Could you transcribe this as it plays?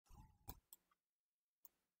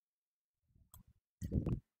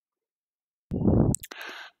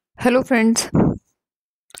Hello friends,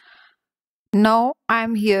 now I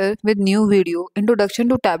am here with new video introduction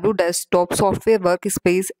to Tableau desktop software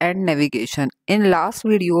workspace and navigation. In last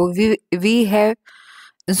video we have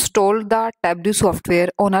installed the Tableau software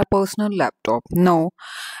on our personal laptop. Now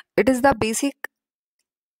it is the basic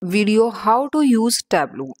video how to use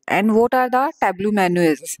Tableau and what are the Tableau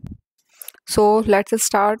menus. So let's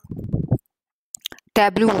start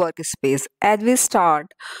Tableau workspace.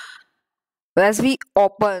 As we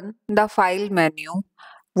open the file menu,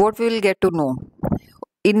 what we will get to know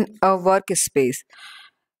in a workspace.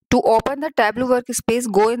 To open the Tableau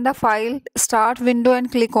workspace, go in the file, start window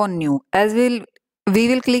and click on new. We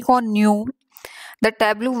will click on new, the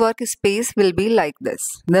Tableau workspace will be like this.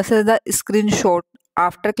 This is the screenshot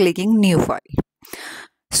after clicking new file.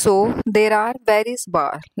 So there are various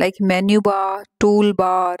bar like menu bar, tool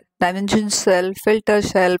bar, dimension cell, filter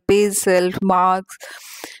cell, page cell,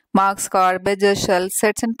 marks card, measure cell,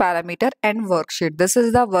 sets and parameter and worksheet. This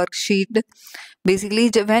is the worksheet basically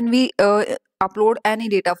when we upload any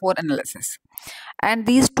data for analysis. And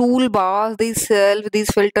these toolbars, these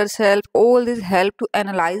filter cell, all these help to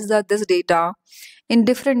analyze this data in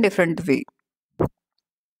different way.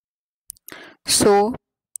 So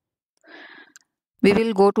we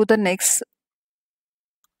will go to the next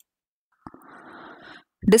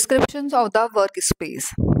descriptions of the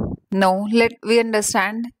workspace. Now let we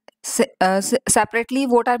understand separately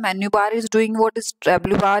what our menu bar is doing, what is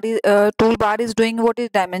toolbar is doing, what is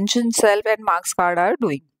dimension cell and marks card are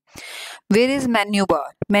doing. Where is menu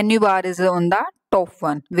bar? Menu bar is on the top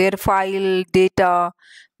one where file, data,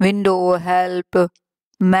 window, help,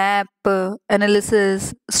 map,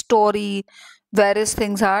 analysis, story, various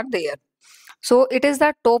things are there. So it is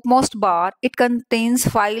the topmost bar. It contains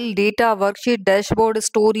file, data, worksheet, dashboard,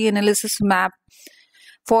 story, analysis, map,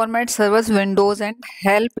 format, servers, windows and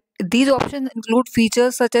help. These options include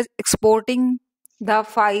features such as exporting the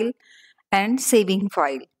file and saving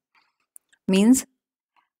file. Means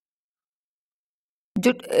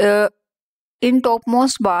in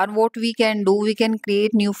topmost bar what we can do, we can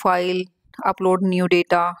create new file, upload new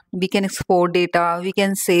data, we can export data, we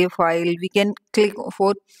can save file, we can click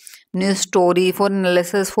for new story, for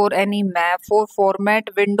analysis, for any map, for format,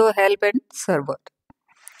 window, help and server.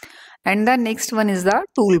 And the next one is the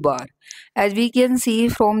toolbar. As we can see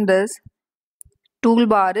from this,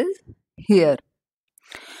 toolbar is here.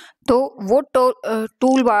 So what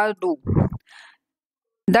toolbar do?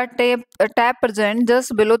 The tab present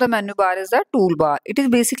just below the menu bar is the toolbar. It is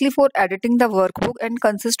basically for editing the workbook and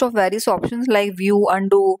consists of various options like view,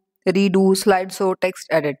 undo, redo, slideshow, text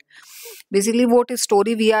edit. Basically what is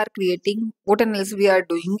story we are creating, what analysis we are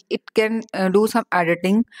doing, it can do some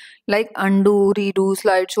editing like undo, redo,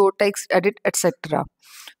 slideshow, text edit, etc.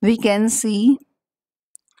 We can see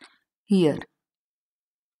here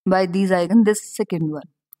by these icons. This second one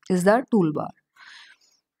is the toolbar.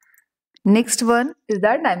 Next one is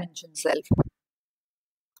the dimension cell.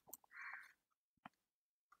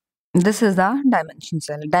 This is the dimension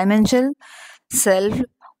cell. Dimension cell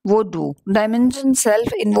what do? Dimension cell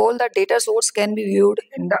involve the data source can be viewed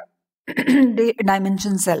in the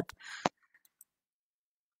dimension cell.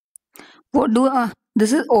 What do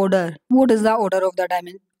this is order. What is the order of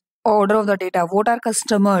the order of the data? What are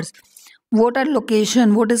customers? What are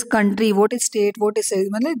location? What is country? What is state? What is city?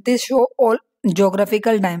 They show all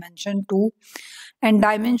geographical dimension too, and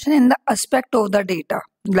dimension in the aspect of the data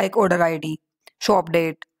like order ID, shop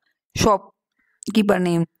date, shopkeeper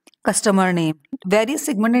name, customer name. Various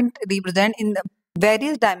segment represent in the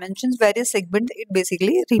various dimensions, various segment it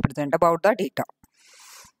basically represent about the data.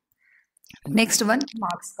 Next one,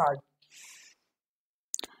 marks card.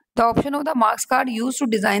 The option of the marks card used to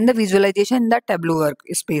design the visualization in the Tableau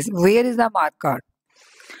workspace. Where is the mark card?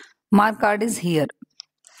 Mark card is here.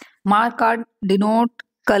 Mark card denote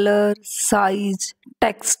color, size,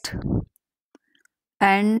 text,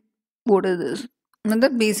 and what is this?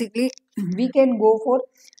 Basically, we can go for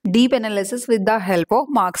deep analysis with the help of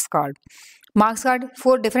marks card. Marks card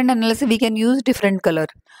for different analysis we can use different color,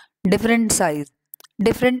 different size,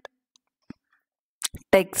 different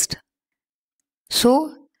text.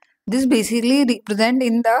 So this basically represent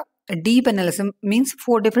in the deep analysis, means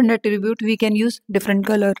for different attribute we can use different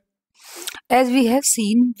color. As we have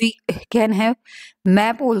seen, we can have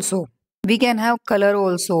map also, we can have color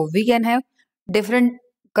also, we can have different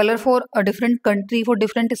color for a different country, for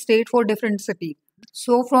different state, for different city.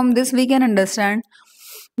 So from this we can understand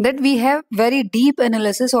that we have very deep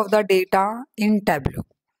analysis of the data in Tableau.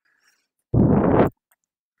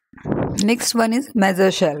 Next one is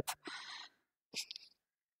measure shelf.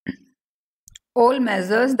 All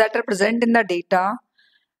measures that are present in the data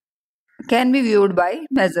can be viewed by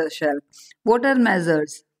measure shell. What are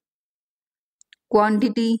measures?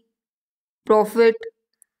 Quantity, profit,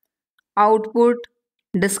 output,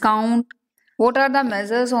 discount. What are the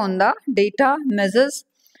measures on the data? Measures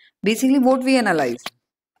basically what we analyze.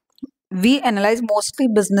 We analyze mostly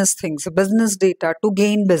business things, business data to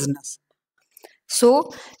gain business.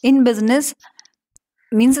 So in business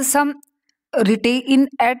means some retail in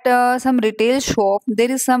at some retail shop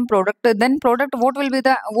there is some product, then product what can be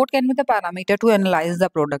the parameter to analyze the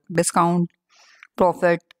product? Discount,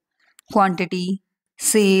 profit, quantity,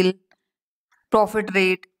 sale, profit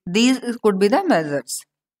rate. These could be the measures.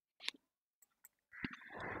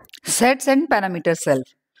 Sets and parameter self.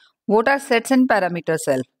 What are sets and parameter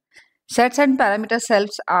self? Sets and parameter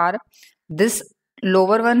selves are this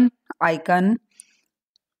lower one icon.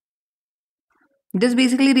 This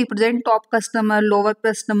basically represent top customer, lower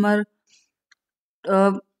customer,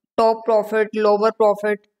 uh, top profit, lower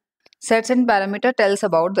profit. Sets and parameter tells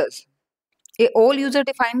about this. All user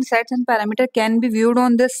defined sets and parameter can be viewed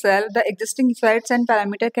on this cell. The existing sets and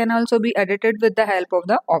parameter can also be edited with the help of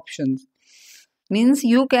the options. Means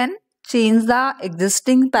you can change the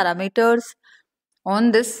existing parameters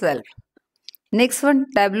on this cell. Next one,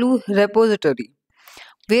 Tableau repository.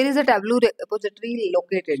 Where is the Tableau repository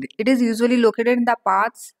located? It is usually located in the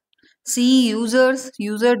paths. See users,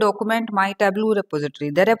 user document, my Tableau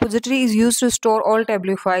repository. The repository is used to store all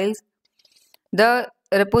Tableau files. The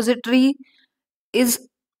repository is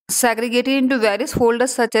segregated into various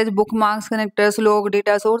folders such as bookmarks, connectors, log,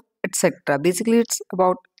 data source, etc. Basically, it's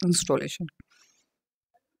about installation.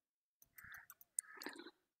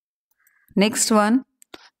 Next one,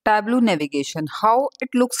 Tableau navigation. How it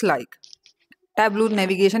looks like. Tableau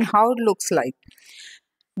navigation, how it looks like.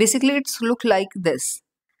 Basically, it's look like this.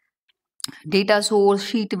 Data source,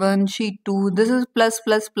 sheet 1, sheet 2. This is plus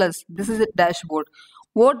plus plus. This is a dashboard.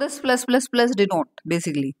 What does plus plus plus denote?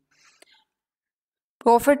 Basically,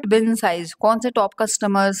 profit bin size. कौन से top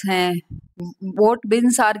customers हैं? What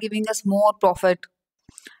bins are giving us more profit?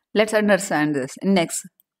 Let's understand this in next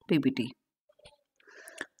PPT.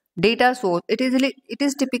 Data source. It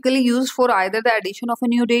is typically used for either the addition of a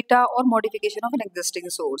new data or modification of an existing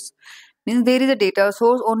source. Means there is a data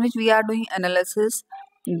source on which we are doing analysis.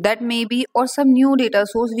 That may be or some new data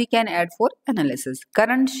source we can add for analysis.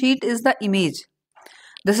 Current sheet is the image.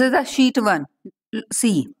 This is the sheet 1.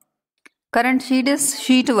 See. Current sheet is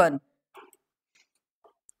sheet 1.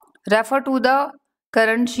 Refer to the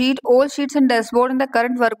current sheet. All sheets and dashboard in the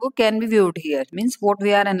current workbook can be viewed here. Means what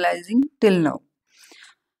we are analyzing till now.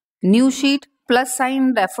 New sheet plus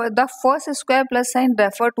sign refer the first square plus sign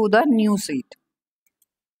refer to the new sheet.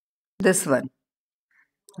 This one.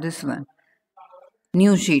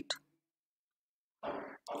 New sheet.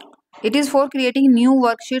 It is for creating new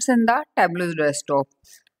worksheets in the Tableau desktop.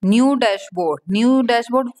 New dashboard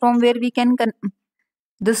from where we can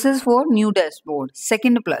this is for new dashboard.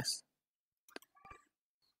 Second plus.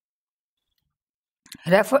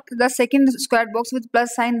 Refer the second square box with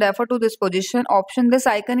plus sign refer to this position option. This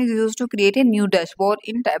icon is used to create a new dashboard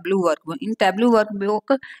in Tableau workbook. In Tableau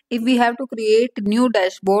workbook, if we have to create new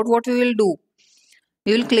dashboard, what we will do?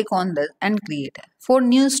 We will click on this and create. For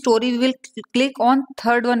new story, we will click on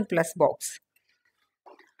third one plus box.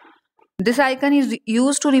 This icon is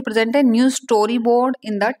used to represent a new storyboard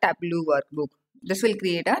in the Tableau workbook. This will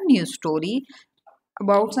create a new story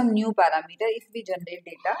about some new parameter. If we generate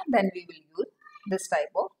data, then we will use this type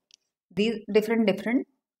of these different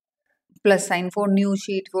plus sign for new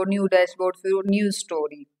sheet, for new dashboard, for new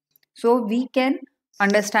story. So we can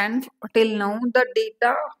understand till now the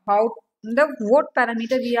data, how the what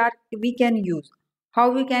parameter we can use, how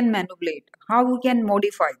we can manipulate, how we can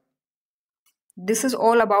modify. This is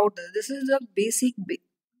all about this. This is a basic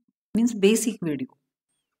video.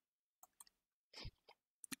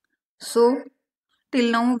 So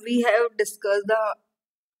till now we have discussed the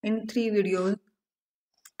in 3 videos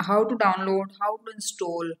how to download, how to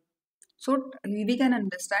install. So we can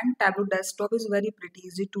understand Tableau desktop is very pretty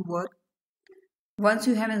easy to work. Once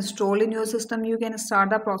you have installed in your system, you can start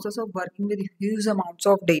the process of working with huge amounts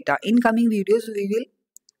of data. In coming videos, we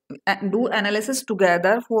will do analysis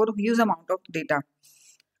together for huge amount of data.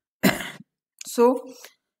 So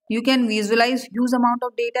you can visualize huge amount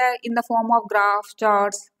of data in the form of graphs,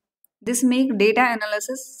 charts. This make data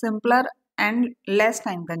analysis simpler and less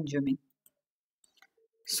time consuming.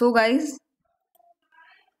 So guys,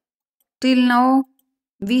 till now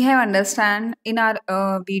we have understand in our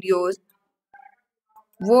videos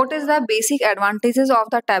what is the basic advantages of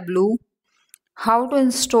the Tableau, how to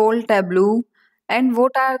install Tableau, and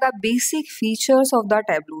what are the basic features of the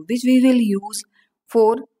Tableau which we will use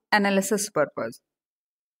for analysis purpose.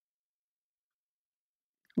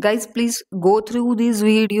 Guys, please go through these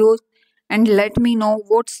videos and let me know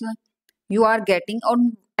what's you are getting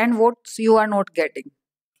on and what you are not getting.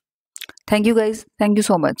 Thank you guys. Thank you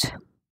so much.